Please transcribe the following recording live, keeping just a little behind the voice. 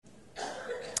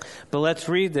But let's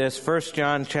read this, 1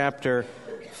 John chapter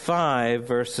 5,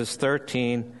 verses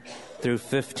 13 through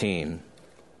 15.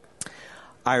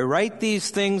 I write these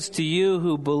things to you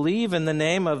who believe in the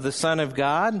name of the Son of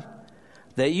God,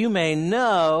 that you may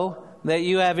know that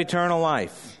you have eternal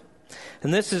life.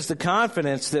 And this is the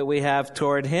confidence that we have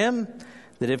toward him,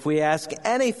 that if we ask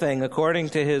anything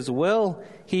according to his will,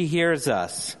 he hears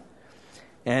us.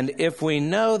 And if we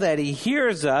know that he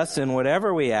hears us in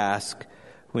whatever we ask,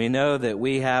 we know that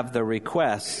we have the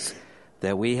requests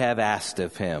that we have asked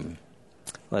of him.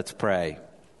 Let's pray.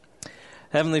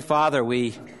 Heavenly Father,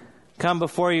 we come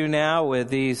before you now with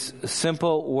these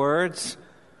simple words,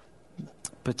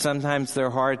 but sometimes they're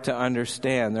hard to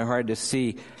understand. They're hard to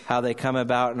see how they come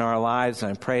about in our lives.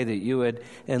 And I pray that you would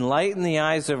enlighten the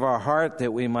eyes of our heart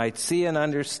that we might see and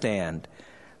understand,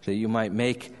 that you might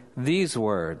make these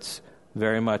words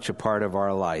very much a part of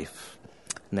our life,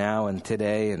 now and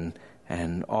today and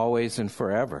always and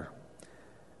forever,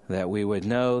 that we would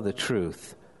know the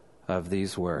truth of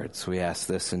these words. We ask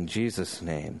this in Jesus'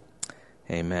 name.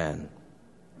 Amen.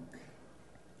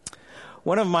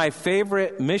 One of my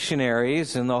favorite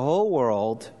missionaries in the whole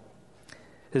world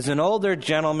is an older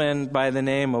gentleman by the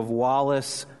name of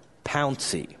Wallace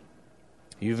Pouncey.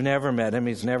 You've never met him.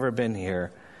 He's never been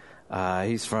here.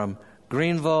 He's from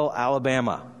Greenville,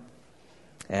 Alabama.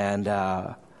 And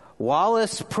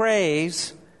Wallace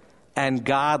prays and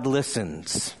God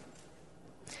listens.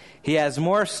 He has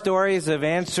more stories of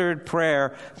answered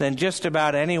prayer than just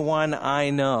about anyone I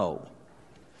know.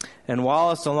 And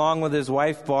Wallace, along with his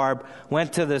wife Barb,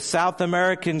 went to the South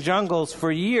American jungles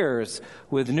for years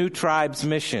with New Tribes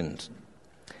missions.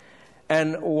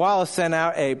 And Wallace sent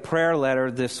out a prayer letter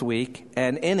this week,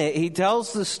 and in it he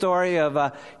tells the story of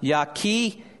a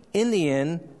Yaqui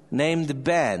Indian named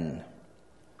Ben.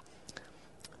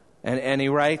 And he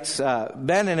writes,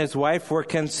 Ben and his wife were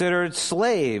considered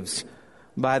slaves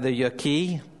by the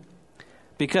Yaqui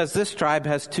because this tribe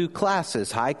has two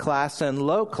classes, high class and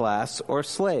low class, or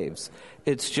slaves.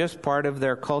 It's just part of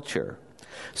their culture.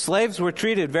 Slaves were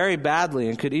treated very badly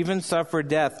and could even suffer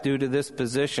death due to this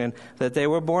position that they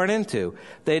were born into.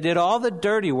 They did all the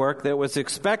dirty work that was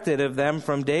expected of them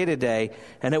from day to day,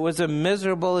 and it was a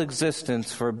miserable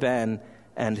existence for Ben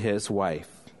and his wife.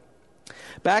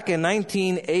 Back in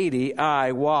 1980,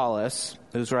 I, Wallace,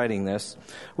 who's writing this,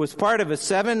 was part of a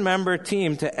 7-member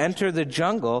team to enter the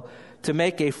jungle to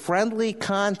make a friendly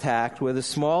contact with a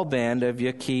small band of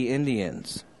Yaqui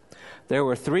Indians. There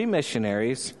were 3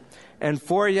 missionaries and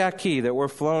 4 Yaqui that were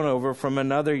flown over from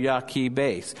another Yaqui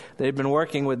base. They'd been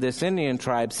working with this Indian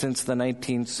tribe since the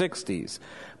 1960s,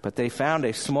 but they found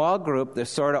a small group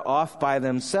that's sort of off by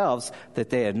themselves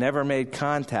that they had never made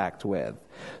contact with.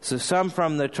 So some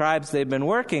from the tribes they've been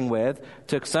working with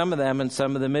took some of them and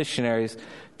some of the missionaries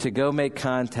to go make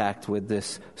contact with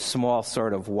this small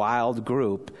sort of wild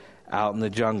group out in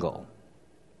the jungle.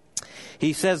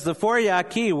 He says the 4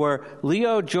 Yaqui were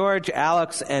Leo, George,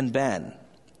 Alex, and Ben.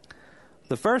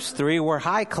 The first 3 were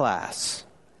high class,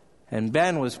 and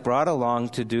Ben was brought along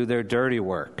to do their dirty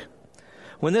work.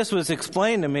 When this was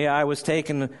explained to me, I was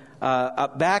taken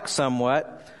aback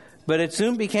somewhat, but it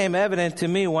soon became evident to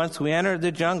me once we entered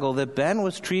the jungle that Ben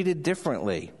was treated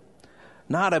differently.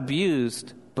 Not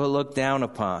abused, but looked down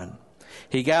upon.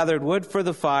 He gathered wood for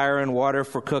the fire and water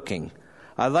for cooking.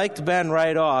 I liked Ben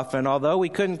right off, and although we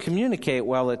couldn't communicate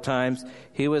well at times,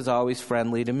 he was always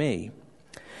friendly to me.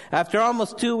 After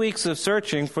almost 2 weeks of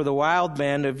searching for the wild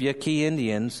band of Yaqui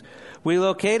Indians, we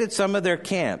located some of their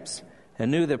camps and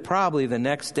knew that probably the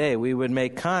next day we would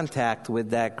make contact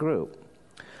with that group.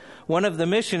 One of the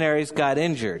missionaries got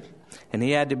injured, and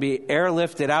he had to be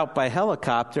airlifted out by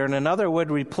helicopter, and another would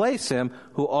replace him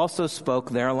who also spoke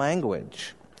their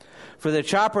language. For the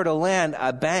chopper to land,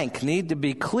 a bank needed to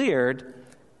be cleared,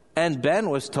 and Ben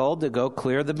was told to go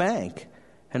clear the bank.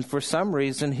 And for some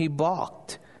reason, he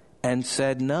balked and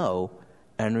said no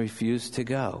and refused to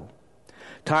go.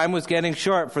 Time was getting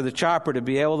short for the chopper to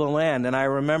be able to land, and I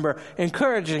remember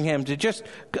encouraging him to just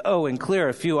go and clear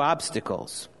a few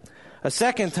obstacles. A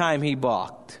second time he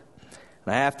balked.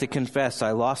 And I have to confess,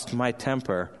 I lost my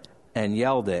temper and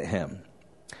yelled at him.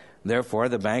 Therefore,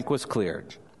 the bank was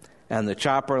cleared, and the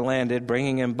chopper landed,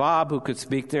 bringing in Bob, who could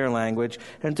speak their language,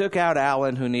 and took out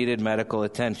Alan, who needed medical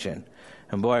attention.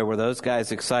 And boy, were those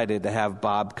guys excited to have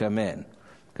Bob come in,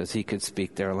 because he could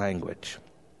speak their language.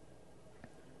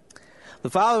 The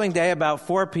following day, about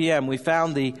 4 p.m., we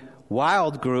found the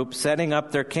wild group setting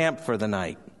up their camp for the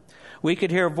night. We could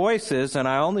hear voices, and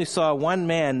I only saw one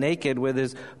man naked with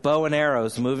his bow and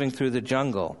arrows moving through the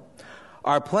jungle.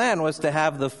 Our plan was to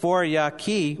have the 4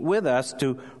 Yaqui with us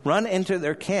to run into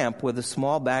their camp with a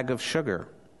small bag of sugar.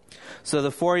 So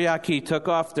the 4 Yaqui took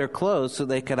off their clothes so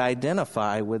they could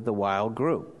identify with the wild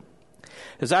group.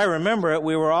 As I remember it,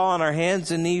 we were all on our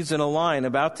hands and knees in a line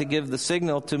about to give the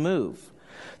signal to move.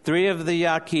 3 of the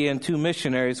Yaqui and 2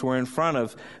 missionaries were in front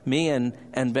of me, and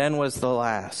Ben was the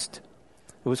last.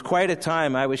 It was quite a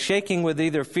time. I was shaking with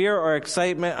either fear or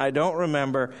excitement, I don't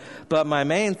remember, but my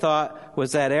main thought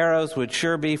was that arrows would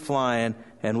sure be flying,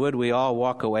 and would we all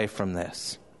walk away from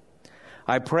this?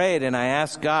 I prayed and I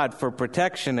asked God for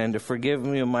protection and to forgive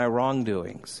me of my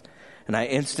wrongdoings. And I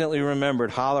instantly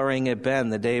remembered hollering at Ben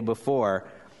the day before,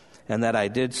 and that I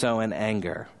did so in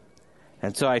anger.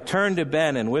 And so I turned to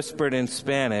Ben and whispered in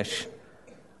Spanish,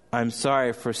 "I'm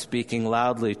sorry for speaking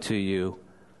loudly to you.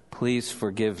 Please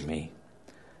forgive me."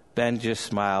 Ben just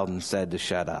smiled and said to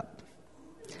shut up.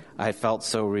 I felt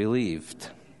so relieved.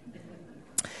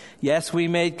 Yes, we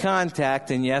made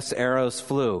contact, and yes, arrows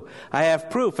flew. I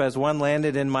have proof as one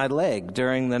landed in my leg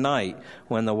during the night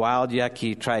when the wild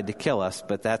Yaqui tried to kill us,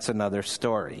 but that's another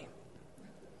story.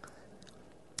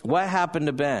 What happened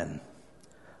to Ben?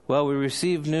 Well, we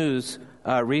received news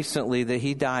recently that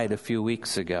he died a few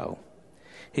weeks ago.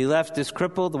 He left his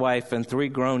crippled wife and 3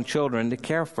 grown children to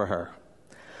care for her.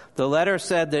 The letter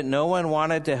said that no one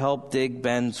wanted to help dig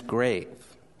Ben's grave.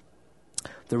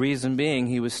 The reason being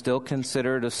he was still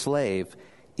considered a slave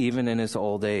even in his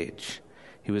old age.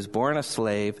 He was born a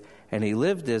slave, and he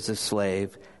lived as a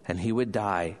slave, and he would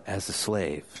die as a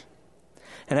slave.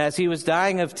 And as he was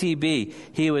dying of TB,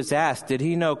 he was asked, did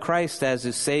he know Christ as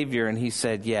his Savior? And he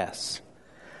said yes.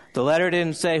 The letter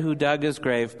didn't say who dug his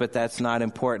grave, but that's not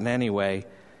important anyway.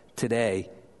 Today,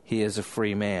 he is a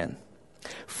free man.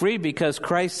 Free because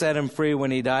Christ set him free when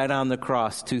he died on the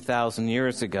cross 2,000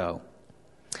 years ago.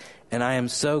 And I am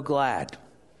so glad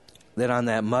that on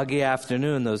that muggy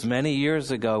afternoon, those many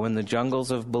years ago in the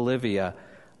jungles of Bolivia,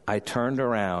 I turned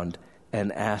around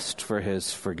and asked for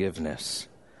his forgiveness.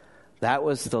 That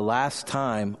was the last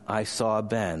time I saw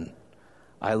Ben.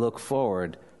 I look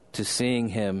forward to seeing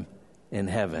him in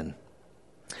heaven.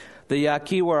 The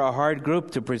Yaqui were a hard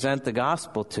group to present the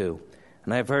gospel to,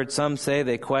 and I've heard some say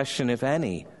they question if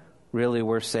any really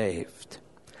were saved.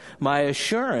 My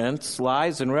assurance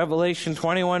lies in Revelation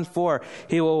 21:4.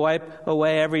 He will wipe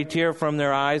away every tear from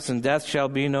their eyes, and death shall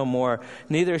be no more.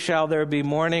 Neither shall there be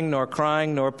mourning, nor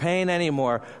crying, nor pain any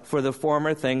more, for the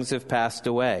former things have passed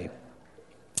away.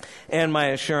 And my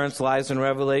assurance lies in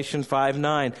Revelation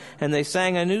 5:9. And they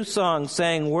sang a new song,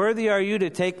 saying, "Worthy are you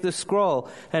to take the scroll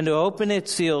and to open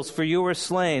its seals, for you were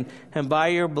slain, and by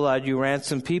your blood you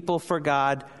ransomed people for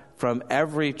God from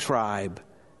every tribe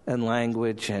and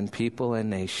language and people and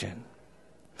nation."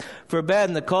 For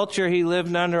Ben, the culture he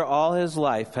lived under all his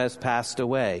life has passed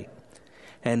away,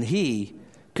 and he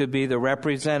could be the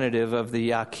representative of the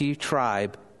Yaqui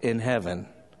tribe in heaven.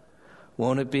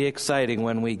 Won't it be exciting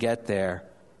when we get there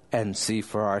and see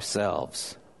for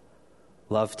ourselves?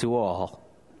 Love to all,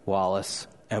 Wallace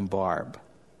and Barb.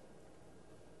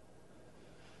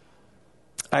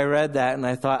 I read that and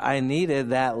I thought I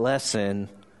needed that lesson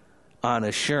on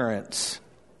assurance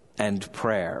and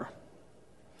prayer.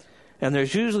 And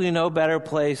there's usually no better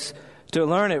place to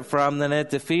learn it from than at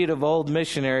the feet of old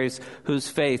missionaries whose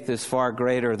faith is far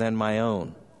greater than my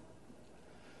own.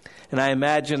 And I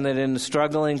imagine that in the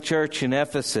struggling church in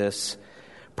Ephesus,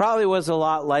 probably was a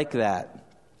lot like that.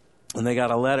 And they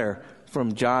got a letter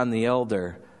from John the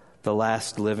Elder, the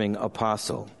last living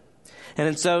apostle.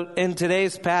 And so in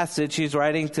today's passage, he's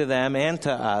writing to them and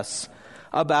to us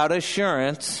about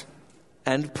assurance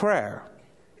and prayer.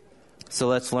 So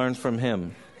let's learn from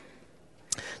him.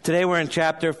 Today we're in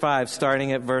chapter 5,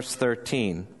 starting at verse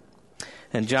 13.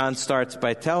 And John starts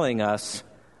by telling us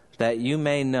that you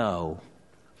may know,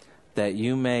 that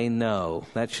you may know.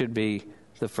 That should be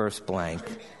the first blank.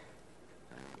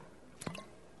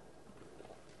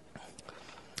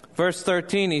 Verse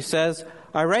 13, he says,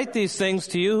 "I write these things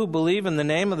to you who believe in the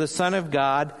name of the Son of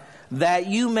God, that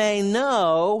you may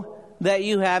know that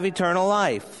you have eternal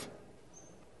life."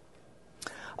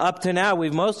 Up to now,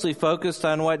 we've mostly focused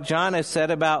on what John has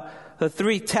said about the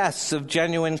 3 tests of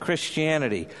genuine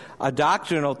Christianity. A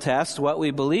doctrinal test, what we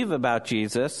believe about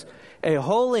Jesus. A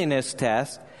holiness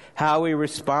test, how we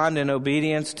respond in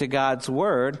obedience to God's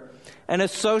word. And a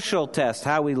social test,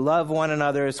 how we love one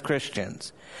another as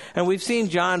Christians. And we've seen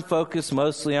John focus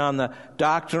mostly on the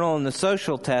doctrinal and the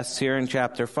social tests here in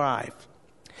chapter 5.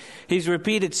 He's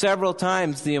repeated several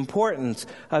times the importance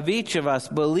of each of us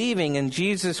believing in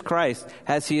Jesus Christ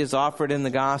as he is offered in the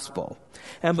gospel,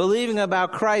 and believing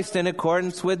about Christ in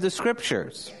accordance with the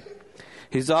scriptures.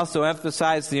 He's also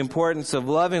emphasized the importance of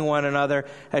loving one another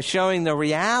as showing the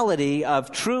reality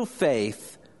of true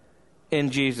faith in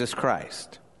Jesus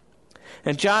Christ.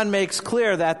 And John makes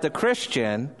clear that the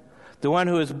Christian, the one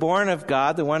who is born of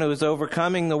God, the one who is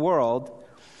overcoming the world,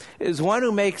 is one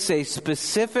who makes a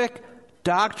specific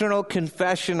doctrinal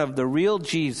confession of the real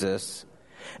Jesus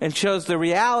and shows the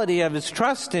reality of his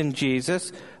trust in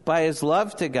Jesus by his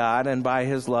love to God and by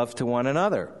his love to one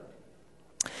another.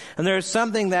 And there is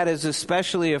something that is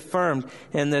especially affirmed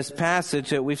in this passage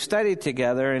that we've studied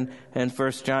together in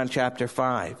 1 John chapter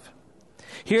 5.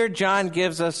 Here John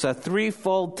gives us a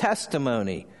threefold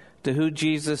testimony to who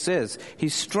Jesus is.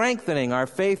 He's strengthening our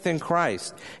faith in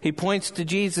Christ. He points to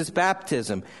Jesus'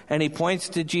 baptism, and he points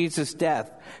to Jesus'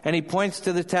 death, and he points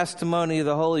to the testimony of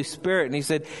the Holy Spirit. And he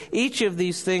said, each of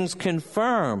these things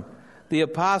confirm the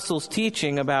apostles'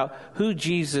 teaching about who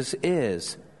Jesus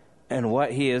is and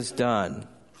what he has done,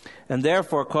 and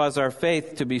therefore cause our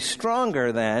faith to be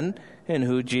stronger then in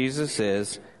who Jesus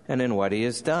is and in what he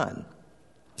has done.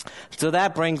 So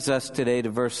that brings us today to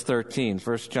verse 13,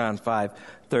 1 John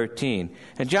 5:13.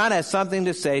 And John has something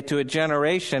to say to a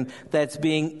generation that's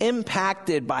being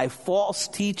impacted by false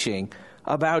teaching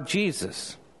about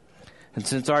Jesus. And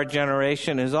since our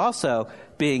generation is also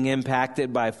being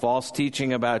impacted by false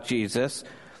teaching about Jesus,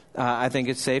 I think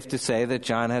it's safe to say that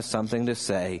John has something to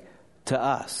say to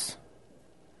us.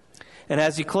 And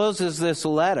as he closes this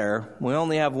letter, we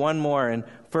only have one more in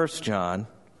 1 John.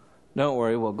 Don't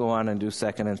worry, we'll go on and do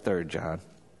 2nd and 3rd John.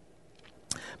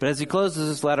 But as he closes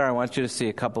this letter, I want you to see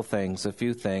a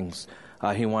few things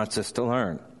he wants us to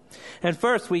learn. And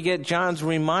first, we get John's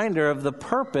reminder of the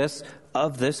purpose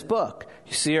of this book.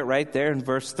 You see it right there in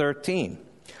verse 13.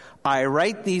 I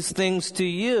write these things to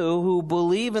you who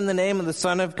believe in the name of the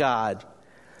Son of God,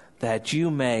 that you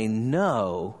may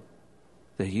know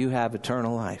that you have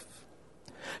eternal life.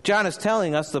 John is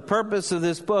telling us the purpose of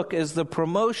this book is the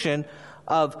promotion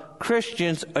of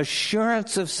Christians'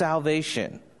 assurance of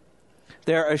salvation,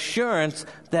 their assurance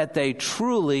that they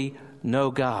truly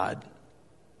know God.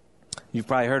 You've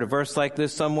probably heard a verse like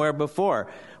this somewhere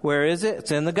before. Where is it?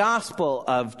 It's in the Gospel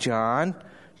of John.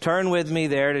 Turn with me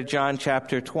there to John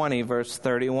chapter 20, verse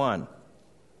 31.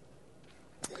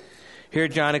 Here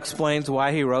John explains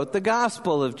why he wrote the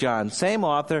Gospel of John. Same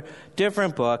author,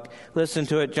 different book. Listen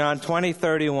to it, John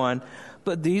 20:31.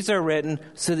 But these are written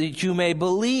so that you may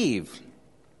believe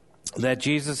that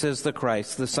Jesus is the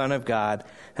Christ, the Son of God,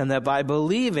 and that by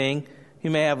believing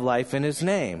you may have life in his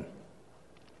name.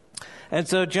 And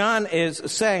so John is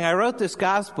saying, I wrote this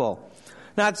gospel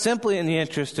not simply in the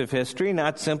interest of history,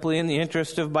 not simply in the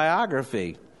interest of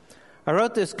biography. I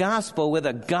wrote this gospel with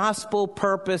a gospel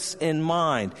purpose in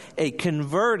mind, a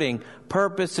converting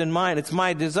purpose in mind. It's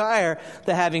my desire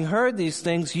that having heard these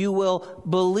things, you will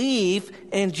believe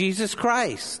in Jesus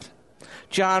Christ.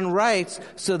 John writes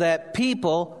so that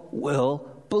people will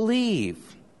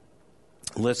believe.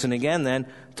 Listen again then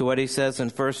to what he says in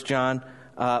 1 John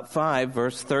 5,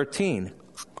 verse 13.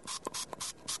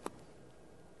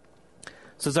 It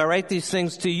says, I write these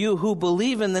things to you who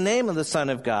believe in the name of the Son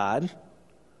of God.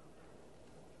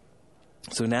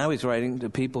 So now he's writing to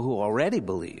people who already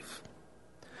believe,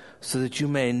 so that you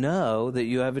may know that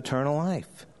you have eternal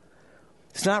life.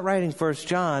 He's not writing 1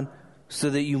 John so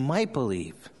that you might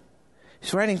believe.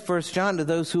 He's writing 1 John to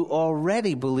those who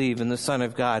already believe in the Son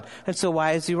of God. And so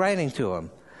why is he writing to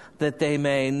them? That they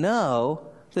may know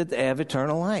that they have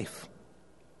eternal life.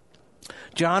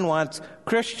 John wants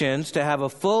Christians to have a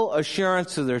full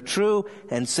assurance of their true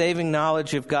and saving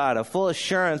knowledge of God, a full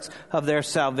assurance of their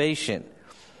salvation.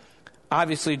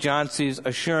 Obviously, John sees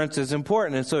assurance as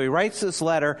important, and so he writes this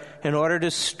letter in order to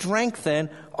strengthen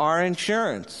our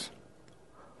assurance.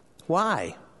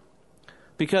 Why?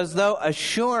 Because though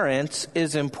assurance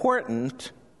is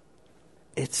important,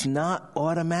 it's not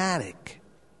automatic.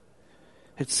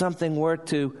 It's something we're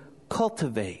to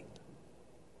cultivate,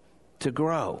 to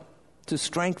grow, to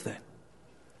strengthen.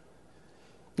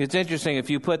 It's interesting, if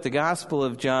you put the Gospel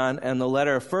of John and the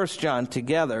letter of 1 John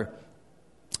together,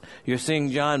 you're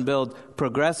seeing John build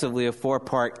progressively a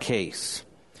four-part case.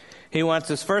 He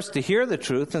wants us first to hear the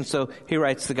truth, and so he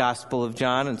writes the Gospel of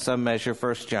John, in some measure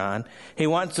 1 John. He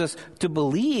wants us to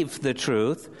believe the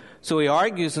truth, so he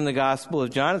argues in the Gospel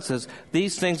of John and says,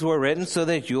 these things were written so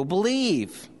that you'll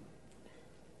believe.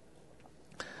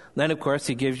 Then, of course,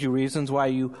 he gives you reasons why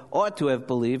you ought to have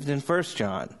believed in 1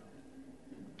 John.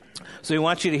 So he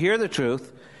wants you to hear the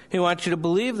truth, he wants you to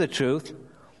believe the truth,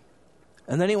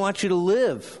 and then he wants you to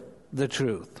live the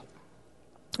truth.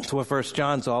 That's what 1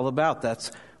 John's all about. That's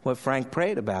what Frank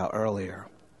prayed about earlier.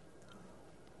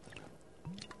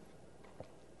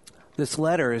 This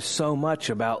letter is so much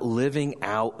about living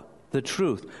out the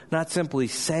truth. Not simply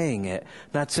saying it,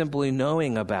 not simply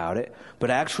knowing about it,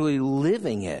 but actually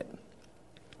living it.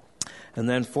 And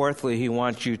then fourthly, he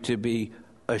wants you to be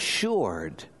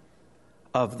assured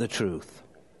of the truth.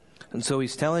 And so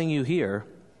he's telling you here,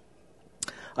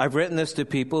 I've written this to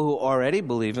people who already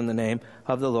believe in the name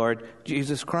of the Lord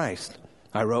Jesus Christ.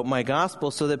 I wrote my gospel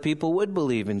so that people would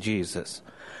believe in Jesus.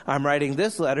 I'm writing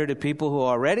this letter to people who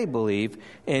already believe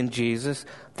in Jesus,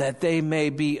 that they may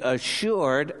be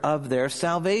assured of their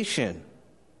salvation.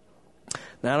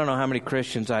 Now, I don't know how many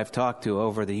Christians I've talked to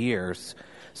over the years.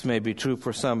 This may be true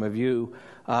for some of you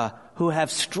who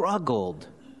have struggled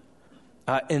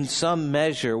in some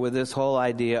measure with this whole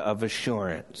idea of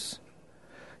assurance.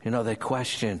 You know, they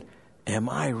question, am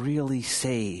I really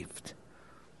saved?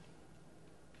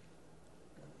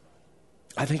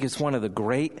 I think it's one of the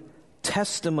great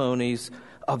testimonies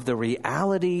of the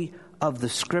reality of the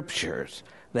Scriptures,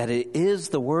 that it is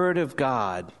the Word of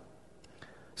God,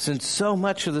 since so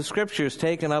much of the Scripture is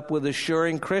taken up with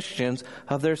assuring Christians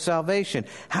of their salvation.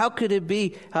 How could it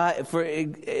be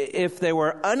if they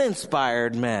were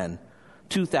uninspired men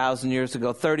 2,000 years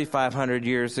ago, 3,500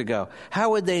 years ago?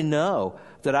 How would they know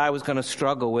that I was going to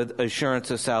struggle with assurance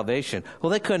of salvation?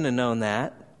 Well, they couldn't have known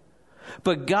that.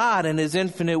 But God in His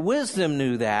infinite wisdom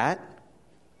knew that,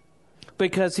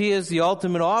 because He is the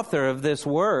ultimate author of this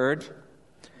Word.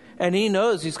 And He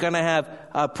knows He's going to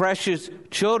have precious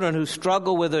children who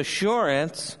struggle with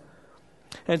assurance.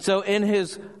 And so in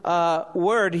His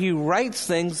Word, He writes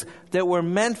things that were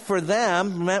meant for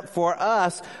them, meant for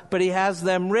us, but He has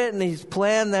them written. He's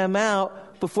planned them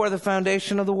out before the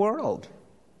foundation of the world.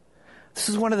 This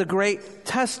is one of the great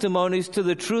testimonies to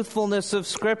the truthfulness of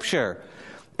Scripture.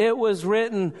 It was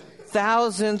written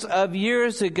thousands of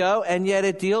years ago, and yet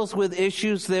it deals with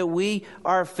issues that we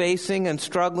are facing and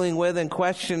struggling with and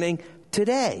questioning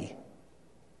today.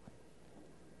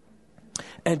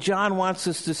 And John wants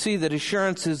us to see that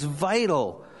assurance is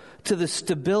vital to the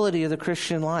stability of the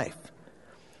Christian life.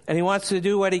 And he wants to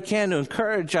do what he can to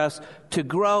encourage us to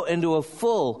grow into a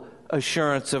full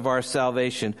assurance of our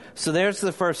salvation. So there's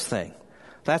the first thing.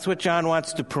 That's what John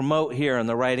wants to promote here in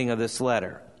the writing of this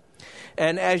letter.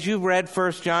 And as you've read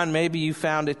 1 John, maybe you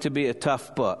found it to be a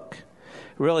tough book.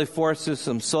 It really forces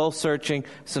some soul-searching,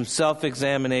 some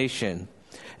self-examination.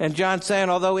 And John's saying,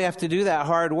 although we have to do that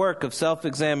hard work of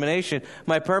self-examination,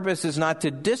 my purpose is not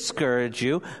to discourage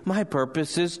you. My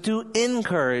purpose is to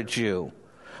encourage you.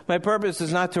 My purpose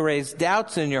is not to raise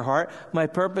doubts in your heart. My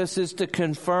purpose is to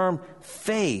confirm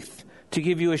faith, to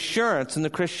give you assurance in the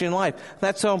Christian life.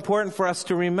 That's so important for us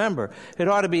to remember. It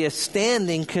ought to be a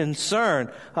standing concern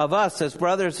of us as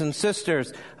brothers and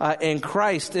sisters in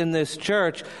Christ in this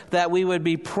church, that we would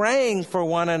be praying for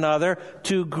one another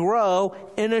to grow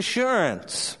in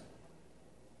assurance.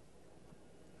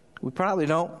 We probably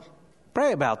don't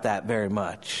pray about that very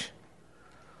much.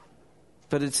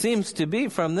 But it seems to be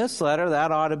from this letter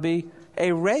that ought to be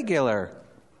a regular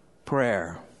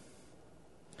prayer.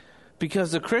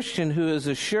 Because a Christian who is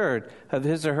assured of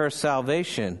his or her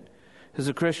salvation is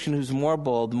a Christian who's more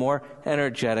bold, more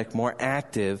energetic, more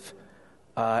active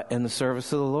in the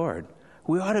service of the Lord.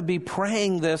 We ought to be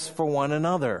praying this for one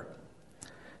another.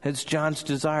 It's John's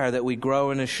desire that we grow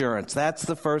in assurance. That's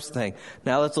the first thing.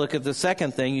 Now let's look at the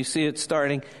second thing. You see it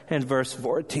starting in verse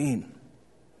 14.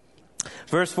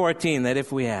 Verse 14, that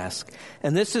if we ask.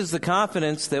 And this is the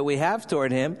confidence that we have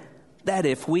toward Him, that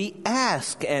if we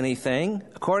ask anything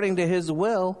according to His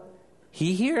will,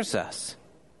 He hears us.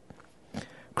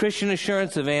 Christian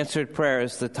assurance of answered prayer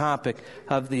is the topic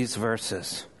of these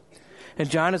verses. And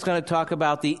John is going to talk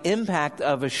about the impact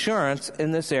of assurance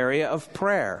in this area of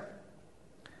prayer.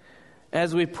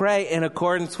 As we pray in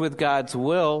accordance with God's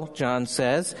will, John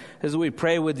says, as we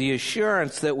pray with the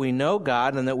assurance that we know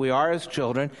God and that we are His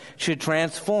children, should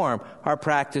transform our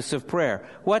practice of prayer.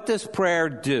 What does prayer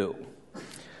do?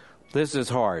 This is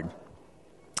hard.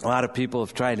 A lot of people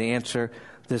have tried to answer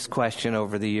this question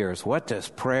over the years. What does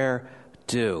prayer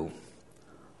do?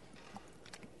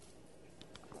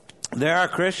 There are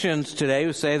Christians today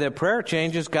who say that prayer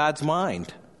changes God's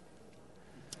mind.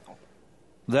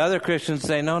 The other Christians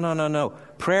say, no.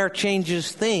 Prayer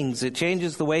changes things. It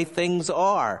changes the way things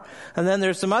are. And then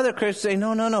there's some other Christians who say,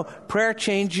 no. Prayer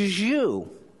changes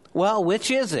you. Well, which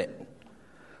is it?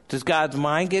 Does God's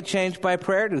mind get changed by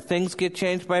prayer? Do things get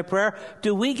changed by prayer?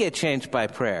 Do we get changed by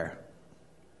prayer?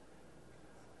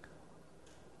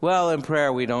 Well, in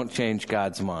prayer, we don't change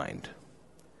God's mind.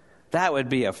 That would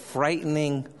be a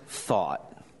frightening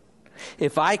thought.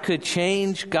 If I could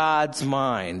change God's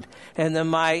mind, and then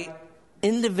my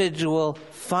individual,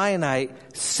 finite,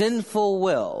 sinful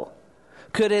will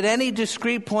could at any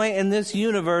discrete point in this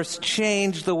universe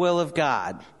change the will of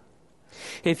God.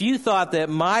 If you thought that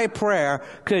my prayer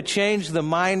could change the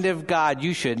mind of God,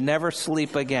 you should never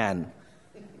sleep again.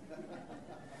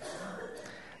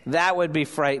 that would be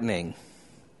frightening.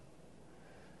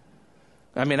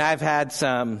 I mean, I've had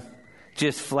some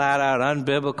just flat out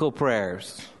unbiblical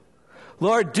prayers.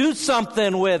 Lord, do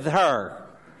something with her.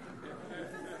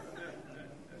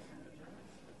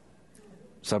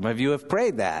 Some of you have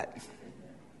prayed that.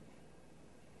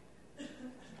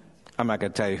 I'm not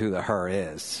going to tell you who the her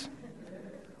is.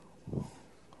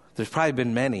 There's probably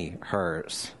been many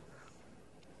hers.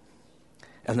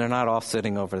 And they're not all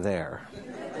sitting over there.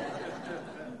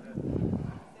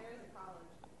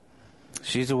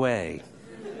 She's away.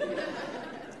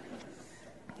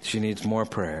 She needs more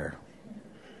prayer.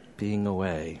 Being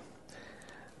away.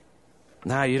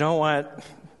 Now, you don't want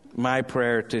my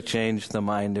prayer to change the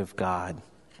mind of God.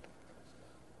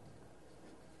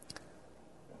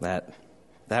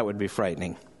 That would be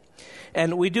frightening.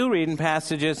 And we do read in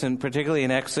passages, and particularly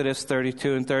in Exodus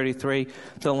 32 and 33,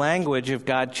 the language of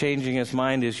God changing his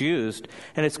mind is used.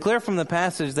 And it's clear from the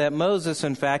passage that Moses,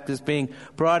 in fact, is being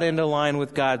brought into line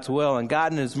with God's will. And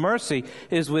God in his mercy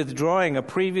is withdrawing a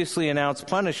previously announced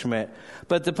punishment.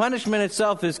 But the punishment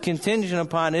itself is contingent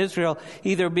upon Israel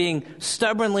either being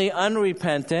stubbornly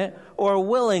unrepentant or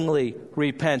willingly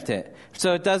repentant.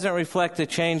 So it doesn't reflect a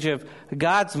change of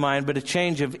God's mind, but a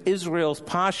change of Israel's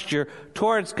posture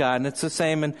towards God. And it's the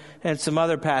same in some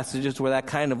other passages where that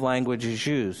kind of language is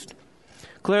used.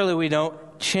 Clearly, we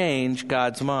don't change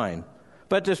God's mind.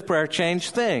 But does prayer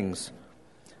change things?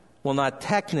 Well, not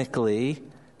technically.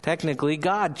 Technically,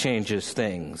 God changes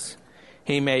things.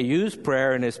 He may use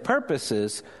prayer in his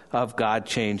purposes of God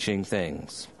changing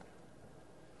things.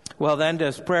 Well, then,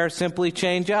 does prayer simply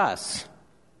change us?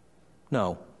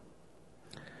 No.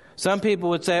 Some people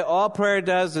would say all prayer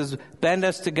does is bend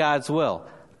us to God's will.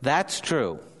 That's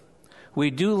true.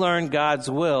 We do learn God's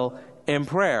will in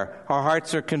prayer. Our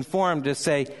hearts are conformed to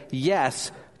say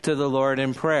yes to the Lord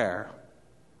in prayer.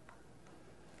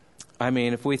 I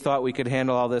mean, if we thought we could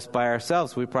handle all this by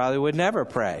ourselves, we probably would never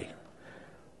pray.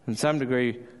 In some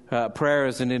degree, prayer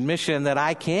is an admission that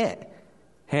I can't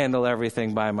handle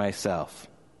everything by myself.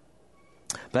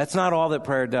 That's not all that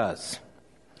prayer does.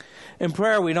 In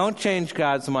prayer, we don't change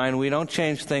God's mind. We don't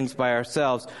change things by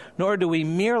ourselves, nor do we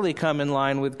merely come in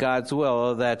line with God's will,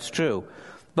 although that's true.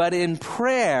 But in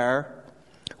prayer,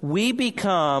 we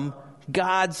become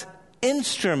God's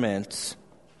instruments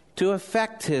to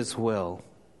effect his will.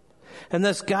 And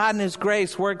thus God in his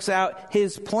grace works out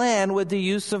his plan with the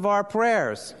use of our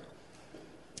prayers.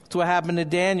 That's what happened to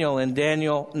Daniel in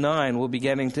Daniel 9. We'll be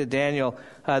getting to Daniel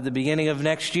at the beginning of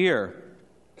next year.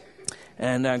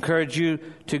 And I encourage you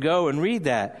to go and read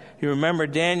that. You remember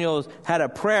Daniel had a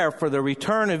prayer for the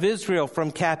return of Israel from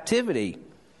captivity.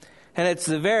 And it's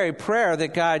the very prayer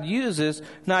that God uses,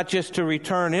 not just to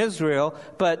return Israel,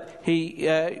 but he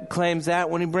claims that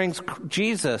when he brings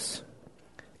Jesus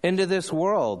into this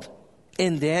world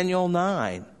in Daniel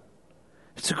 9.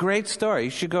 It's a great story. You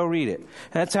should go read it. And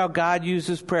that's how God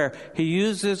uses prayer. He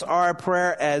uses our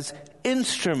prayer as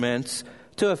instruments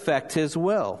to effect his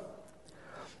will.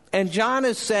 And John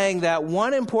is saying that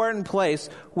one important place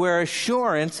where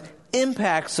assurance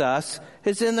impacts us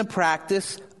is in the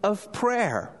practice of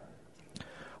prayer.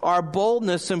 Our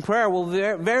boldness in prayer will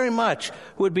very much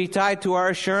would be tied to our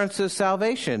assurance of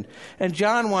salvation. And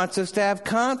John wants us to have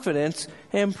confidence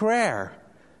in prayer.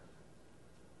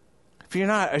 If you're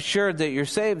not assured that you're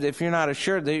saved, if you're not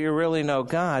assured that you really know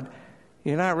God,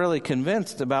 you're not really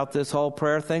convinced about this whole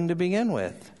prayer thing to begin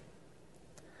with.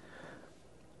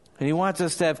 And he wants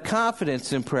us to have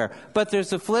confidence in prayer. But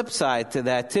there's a flip side to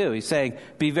that too. He's saying,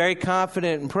 be very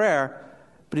confident in prayer.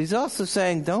 But he's also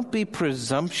saying, don't be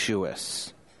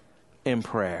presumptuous in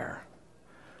prayer.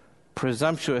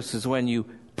 Presumptuous is when you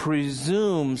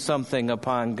presume something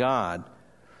upon God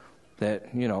that,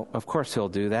 of course he'll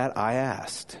do that. I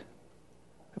asked.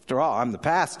 After all, I'm the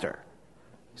pastor.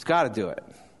 He's got to do it.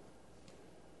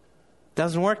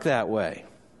 Doesn't work that way.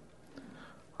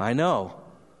 I know.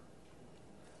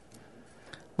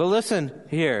 But listen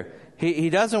here. He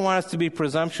doesn't want us to be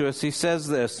presumptuous. He says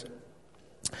this.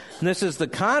 And this is the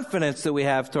confidence that we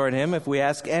have toward him. If we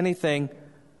ask anything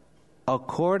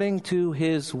according to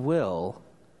his will,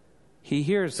 he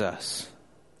hears us.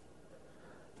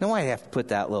 Now why do you have to put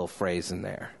that little phrase in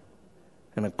there?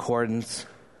 In accordance,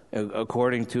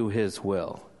 according to his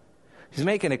will. He's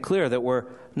making it clear that we're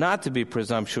not to be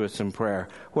presumptuous in prayer.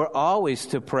 We're always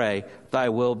to pray, thy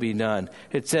will be done.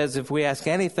 It says if we ask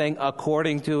anything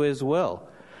according to his will.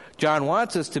 John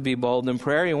wants us to be bold in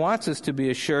prayer. He wants us to be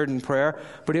assured in prayer.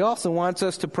 But he also wants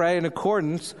us to pray in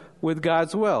accordance with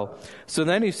God's will. So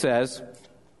then he says,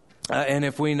 and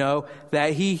if we know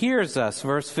that he hears us,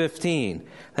 verse 15,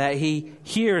 that he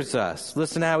hears us.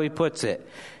 Listen how he puts it.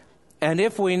 And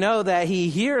if we know that he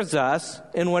hears us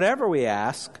in whatever we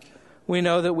ask, we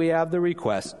know that we have the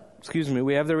request.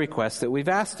 We have the request that we've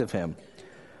asked of him.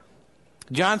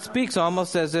 John speaks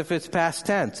almost as if it's past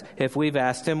tense. If we've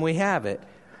asked him, we have it.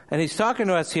 And he's talking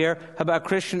to us here about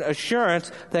Christian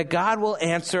assurance that God will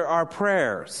answer our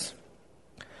prayers.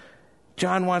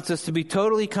 John wants us to be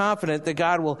totally confident that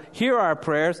God will hear our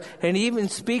prayers, and he even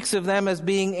speaks of them as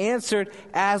being answered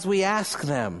as we ask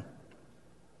them.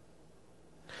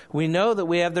 We know that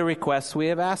we have the requests we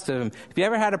have asked of him. Have you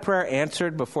ever had a prayer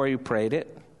answered before you prayed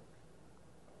it?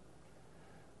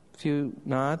 A few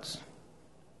nods.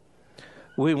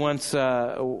 We once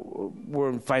were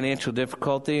in financial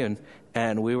difficulty,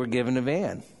 and we were given a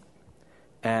van.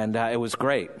 And it was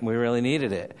great. We really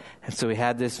needed it. And so we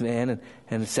had this van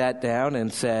and sat down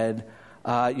and said,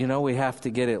 we have to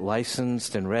get it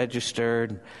licensed and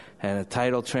registered and a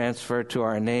title transferred to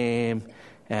our name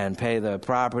and pay the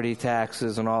property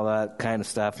taxes and all that kind of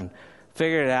stuff, and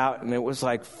figured it out, and it was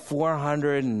like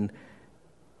 $480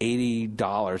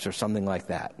 or something like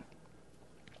that.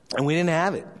 And we didn't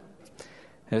have it.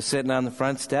 It was sitting on the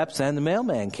front steps, and the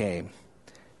mailman came.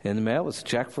 In the mail was a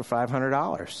check for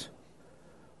 $500,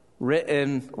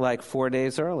 written like 4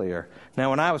 days earlier. Now,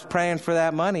 when I was praying for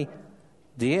that money,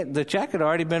 the check had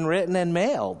already been written and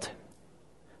mailed.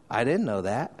 I didn't know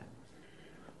that.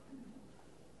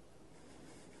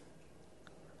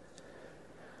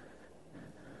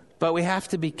 But we have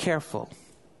to be careful,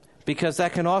 because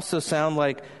that can also sound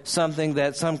like something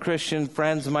that some Christian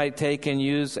friends might take and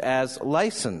use as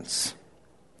license.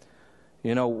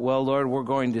 Well, Lord, we're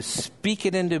going to speak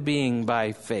it into being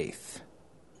by faith.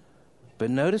 But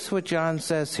notice what John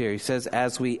says here. He says,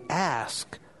 as we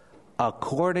ask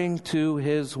according to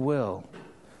his will.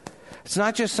 It's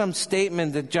not just some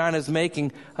statement that John is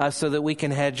making so that we can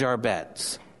hedge our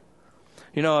bets.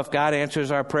 If God answers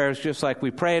our prayers just like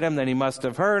we prayed him, then he must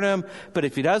have heard him. But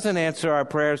if he doesn't answer our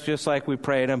prayers just like we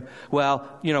prayed him, well,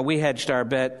 we hedged our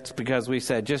bets because we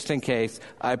said, just in case,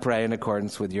 I pray in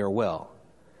accordance with your will.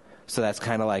 So that's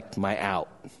kind of like my out.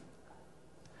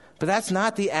 But that's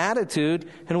not the attitude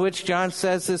in which John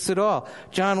says this at all.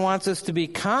 John wants us to be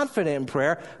confident in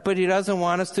prayer, but he doesn't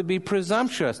want us to be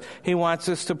presumptuous. He wants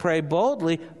us to pray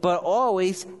boldly, but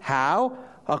always how?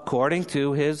 According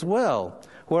to his will.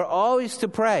 We're always to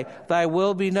pray, thy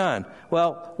will be done.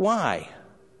 Well, why?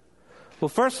 Well,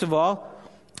 first of all,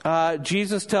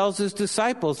 Jesus tells his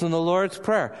disciples in the Lord's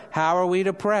Prayer, how are we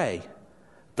to pray?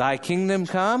 Thy kingdom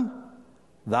come,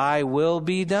 thy will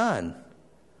be done.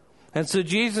 And so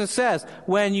Jesus says,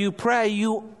 when you pray,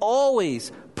 you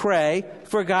always pray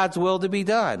for God's will to be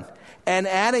done. And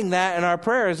adding that in our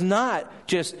prayer is not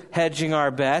just hedging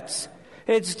our bets.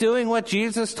 It's doing what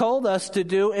Jesus told us to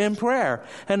do in prayer.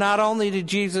 And not only did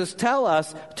Jesus tell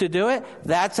us to do it,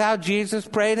 that's how Jesus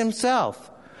prayed himself.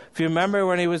 If you remember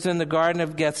when he was in the Garden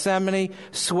of Gethsemane,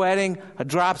 sweating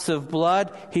drops of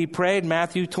blood, he prayed,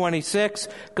 Matthew 26.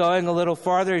 Going a little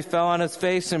farther, he fell on his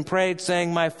face and prayed,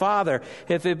 saying, my Father,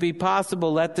 if it be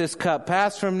possible, let this cup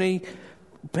pass from me.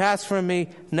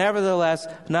 Nevertheless,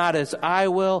 not as I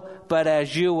will, but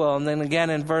as you will. And then again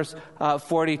in verse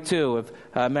 42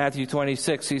 of Matthew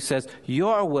 26, he says,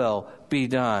 your will be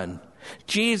done.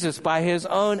 Jesus, by his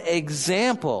own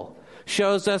example,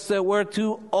 shows us that we're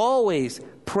to always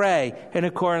pray in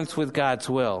accordance with God's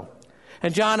will.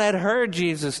 And John had heard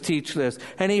Jesus teach this,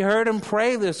 and he heard him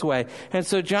pray this way. And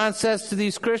so John says to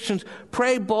these Christians,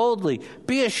 pray boldly.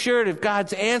 Be assured of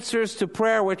God's answers to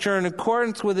prayer, which are in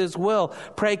accordance with his will.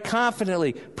 Pray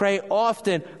confidently, pray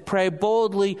often, pray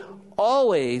boldly,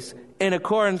 always in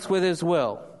accordance with his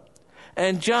will.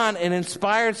 And John, in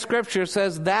inspired scripture,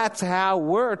 says that's how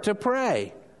we're to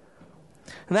pray.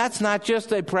 And that's not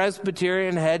just a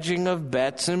Presbyterian hedging of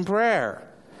bets in prayer.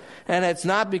 And it's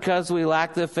not because we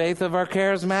lack the faith of our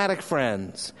charismatic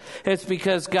friends. It's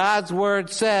because God's word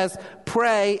says,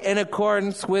 pray in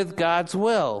accordance with God's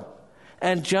will.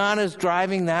 And John is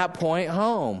driving that point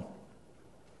home.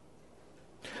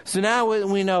 So now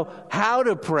we know how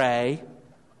to pray.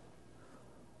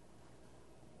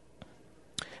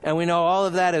 And we know all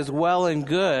of that is well and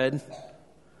good.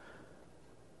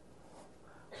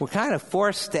 We're kind of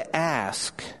forced to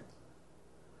ask,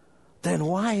 then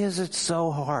why is it so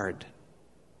hard?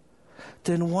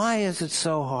 Then why is it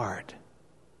so hard?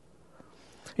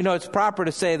 It's proper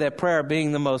to say that prayer,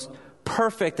 being the most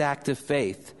perfect act of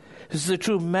faith, is the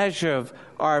true measure of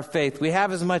our faith. We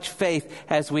have as much faith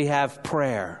as we have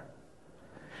prayer.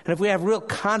 and if we have real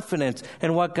confidence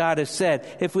in what God has said,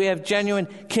 if we have genuine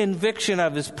conviction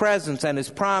of His presence and His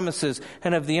promises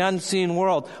and of the unseen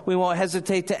world, we won't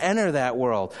hesitate to enter that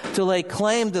world, to lay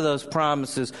claim to those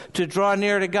promises, to draw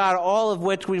near to God, all of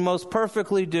which we most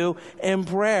perfectly do in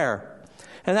prayer.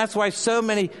 And that's why so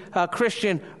many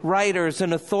Christian writers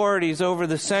and authorities over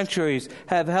the centuries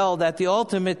have held that the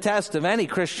ultimate test of any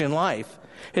Christian life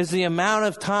is the amount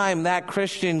of time that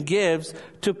Christian gives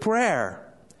to prayer.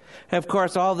 And of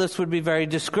course, all this would be very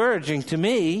discouraging to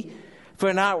me,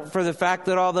 not for the fact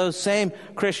that all those same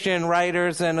Christian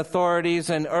writers and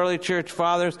authorities and early church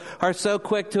fathers are so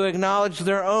quick to acknowledge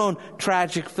their own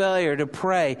tragic failure to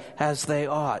pray as they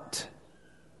ought.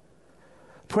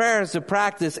 Prayer is a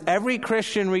practice every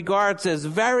Christian regards as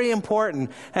very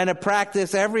important, and a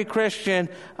practice every Christian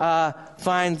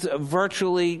finds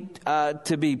virtually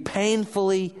to be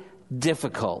painfully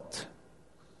difficult.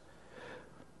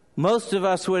 Most of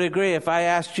us would agree, if I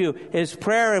asked you, is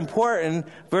prayer important?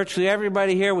 Virtually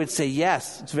everybody here would say,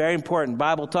 yes, it's very important. The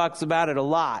Bible talks about it a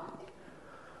lot.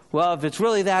 Well, if it's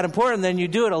really that important, then you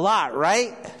do it a lot,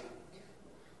 right?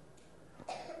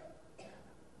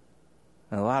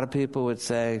 And a lot of people would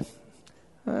say,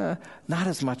 not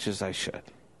as much as I should.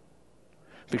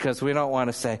 Because we don't want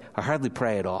to say, I hardly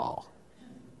pray at all.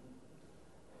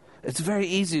 It's very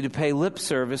easy to pay lip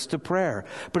service to prayer,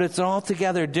 but it's an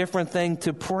altogether different thing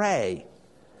to pray.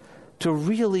 To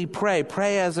really pray.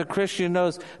 Pray as a Christian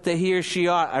knows that he or she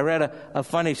ought. I read a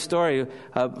funny story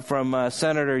from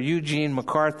Senator Eugene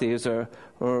McCarthy, who's a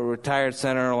retired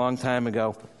senator a long time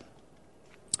ago.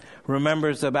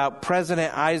 Remembers about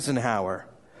President Eisenhower.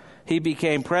 He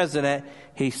became president.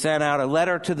 He sent out a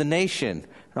letter to the nation,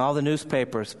 and all the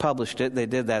newspapers published it. They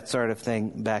did that sort of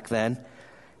thing back then.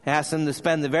 Asked him to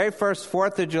spend the very first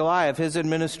 4th of July of his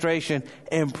administration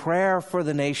in prayer for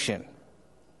the nation.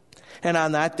 And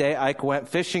on that day, Ike went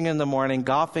fishing in the morning,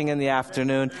 golfing in the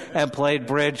afternoon, and played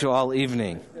bridge all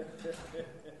evening.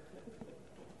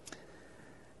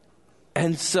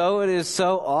 And so it is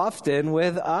so often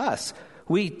with us.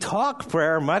 We talk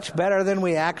prayer much better than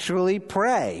we actually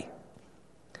pray.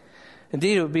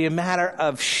 Indeed, it would be a matter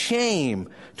of shame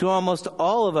to almost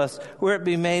all of us, were it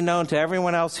be made known to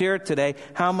everyone else here today,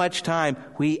 how much time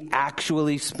we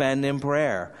actually spend in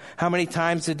prayer. How many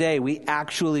times a day we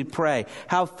actually pray.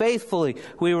 How faithfully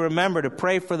we remember to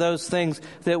pray for those things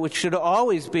that should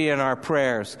always be in our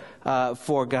prayers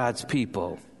for God's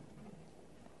people.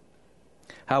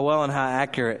 How well and how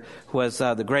accurate was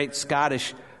the great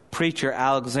Scottish preacher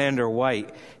Alexander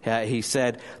White. He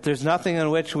said, there's nothing in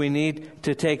which we need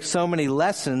to take so many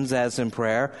lessons as in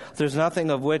prayer. There's nothing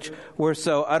of which we're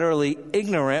so utterly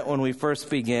ignorant when we first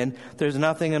begin. There's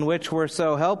nothing in which we're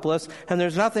so helpless. And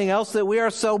there's nothing else that we are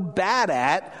so bad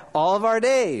at all of our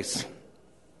days.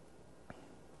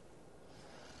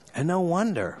 And no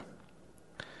wonder.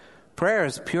 Prayer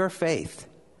is pure faith.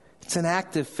 It's an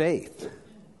act of faith.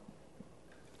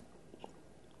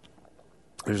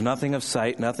 There's nothing of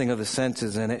sight, nothing of the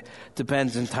senses in it. It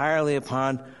depends entirely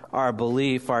upon our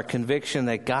belief, our conviction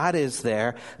that God is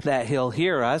there, that He'll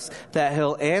hear us, that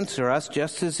He'll answer us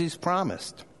just as He's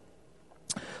promised.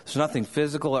 There's nothing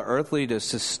physical or earthly to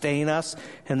sustain us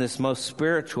in this most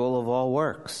spiritual of all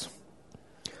works.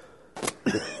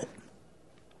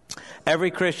 Every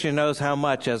Christian knows how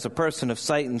much, as a person of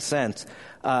sight and sense,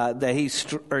 that he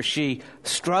or she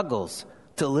struggles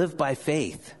to live by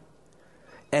faith.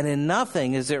 And in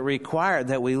nothing is it required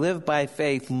that we live by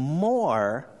faith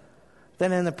more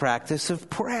than in the practice of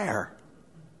prayer.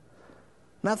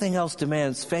 Nothing else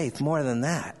demands faith more than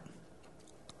that.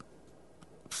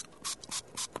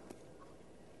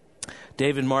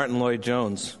 David Martin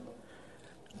Lloyd-Jones,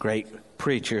 great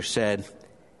preacher, said,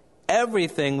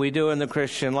 everything we do in the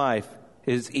Christian life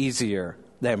is easier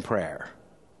than prayer.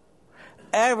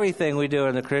 Everything we do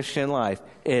in the Christian life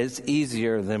is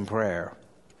easier than prayer.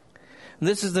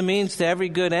 This is the means to every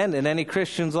good end in any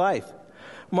Christian's life.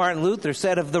 Martin Luther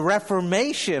said of the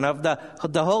Reformation of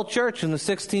the whole church in the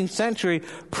 16th century,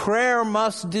 prayer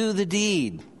must do the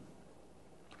deed.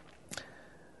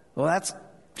 Well, that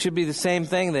should be the same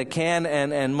thing that can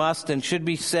and must and should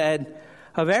be said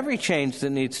of every change that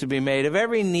needs to be made, of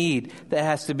every need that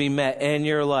has to be met in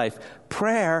your life.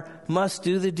 Prayer must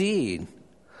do the deed.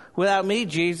 Without me,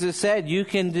 Jesus said, you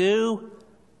can do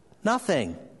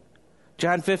nothing.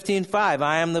 John 15:5,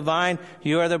 I am the vine,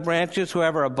 you are the branches.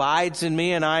 Whoever abides in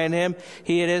me and I in him,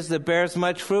 he it is that bears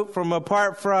much fruit. From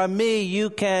apart from me, you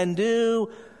can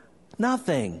do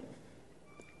nothing.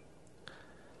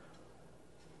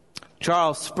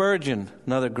 Charles Spurgeon,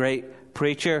 another great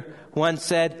preacher, once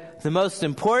said, the most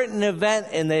important event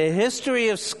in the history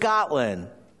of Scotland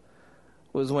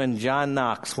was when John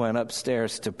Knox went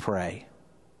upstairs to pray.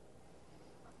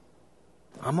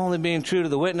 I'm only being true to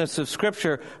the witness of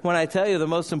Scripture when I tell you the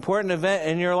most important event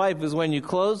in your life is when you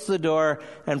close the door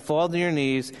and fall to your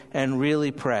knees and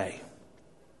really pray.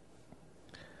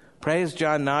 Pray as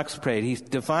John Knox prayed. He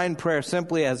defined prayer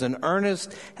simply as an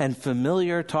earnest and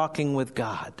familiar talking with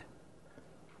God.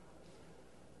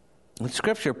 In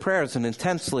Scripture, prayer is an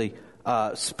intensely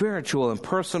spiritual and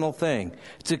personal thing.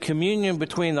 It's a communion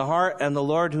between the heart and the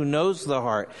Lord who knows the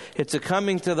heart. It's a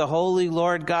coming to the holy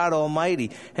Lord God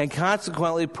Almighty. And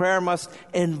consequently, prayer must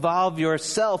involve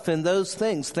yourself in those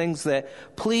things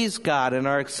that please God and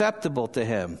are acceptable to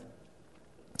Him.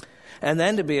 And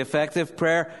then to be effective,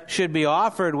 prayer should be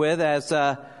offered with, as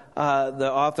the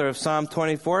author of Psalm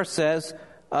 24 says,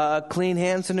 clean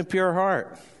hands and a pure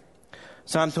heart.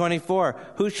 Psalm 24,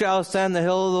 who shall ascend the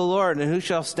hill of the Lord, and who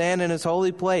shall stand in His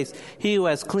holy place? He who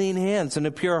has clean hands and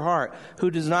a pure heart,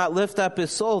 who does not lift up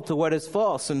his soul to what is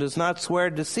false, and does not swear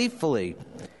deceitfully.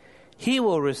 He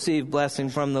will receive blessing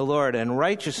from the Lord, and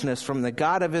righteousness from the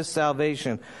God of his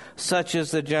salvation. Such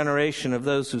is the generation of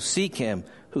those who seek Him,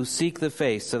 who seek the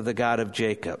face of the God of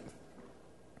Jacob.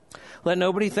 Let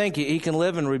nobody think he can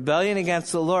live in rebellion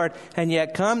against the Lord, and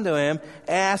yet come to Him,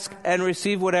 ask, and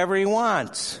receive whatever he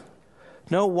wants.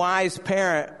 No wise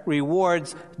parent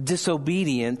rewards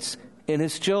disobedience in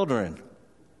his children.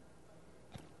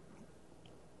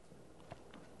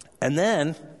 And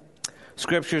then,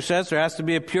 Scripture says there has to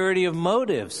be a purity of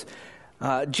motives.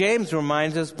 James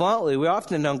reminds us bluntly, we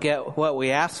often don't get what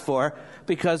we ask for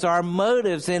because our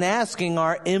motives in asking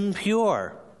are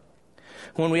impure.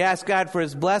 When we ask God for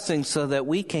His blessing so that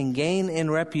we can gain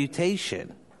in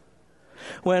reputation.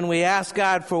 When we ask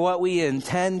God for what we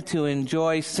intend to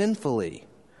enjoy sinfully.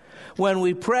 When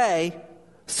we pray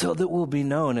so that we'll be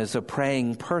known as a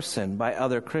praying person by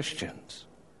other Christians.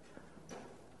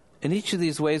 In each of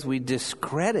these ways, we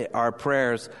discredit our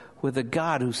prayers with a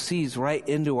God who sees right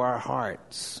into our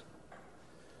hearts.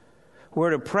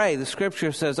 We're to pray, the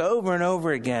Scripture says over and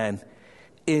over again,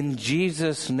 in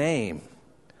Jesus' name,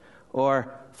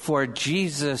 or for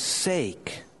Jesus'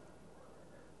 sake.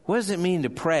 What does it mean to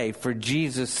pray for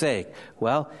Jesus' sake?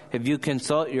 Well, if you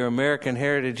consult your American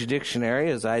Heritage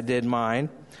Dictionary, as I did mine,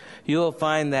 you will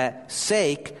find that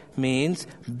sake means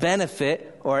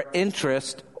benefit or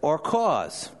interest or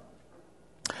cause.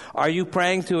 Are you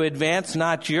praying to advance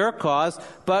not your cause,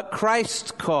 but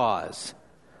Christ's cause?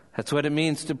 That's what it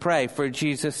means to pray for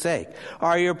Jesus' sake.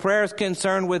 Are your prayers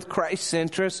concerned with Christ's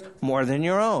interests more than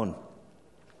your own?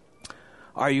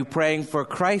 Are you praying for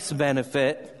Christ's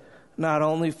benefit, not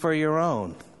only for your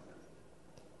own?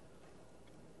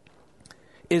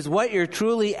 Is what you're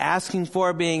truly asking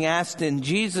for being asked in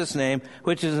Jesus' name,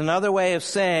 which is another way of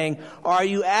saying, are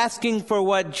you asking for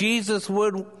what Jesus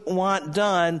would want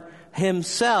done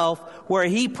Himself, were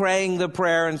He praying the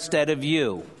prayer instead of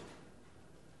you?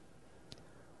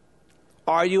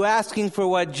 Are you asking for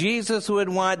what Jesus would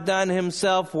want done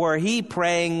Himself, were He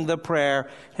praying the prayer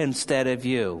instead of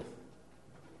you?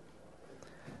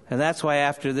 And that's why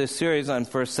after this series on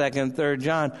 1st, 2nd, 3rd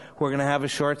John, we're going to have a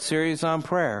short series on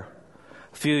prayer.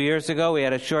 A few years ago, we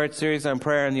had a short series on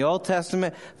prayer in the Old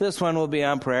Testament. This one will be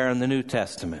on prayer in the New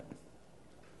Testament.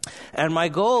 And my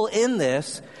goal in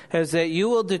this is that you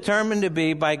will determine to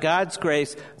be, by God's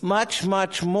grace, much,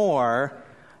 much more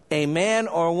a man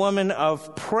or woman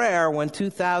of prayer when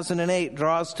 2008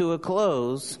 draws to a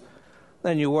close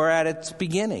than you were at its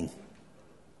beginning.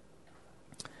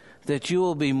 That you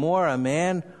will be more a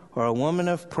man or a woman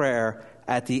of prayer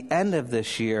at the end of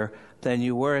this year than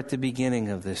you were at the beginning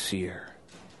of this year.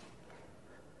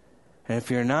 And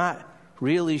if you're not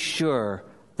really sure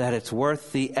that it's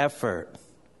worth the effort,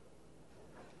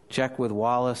 check with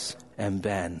Wallace and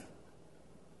Ben.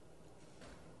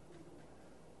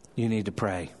 You need to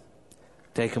pray.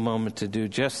 Take a moment to do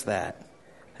just that,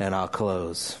 and I'll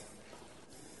close.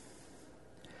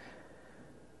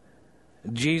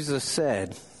 Jesus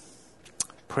said,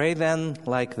 "Pray then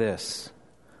like this,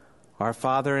 Our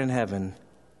Father in heaven,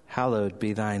 hallowed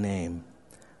be thy name.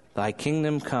 Thy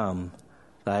kingdom come,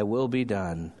 thy will be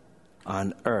done,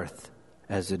 on earth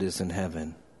as it is in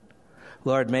heaven."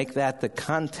 Lord, make that the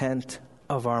content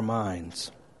of our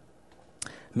minds.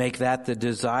 Make that the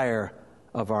desire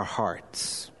of our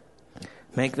hearts.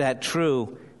 Make that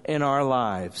true in our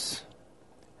lives,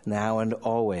 now and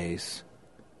always,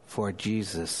 for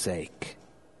Jesus' sake.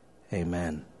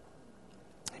 Amen.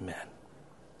 Amen.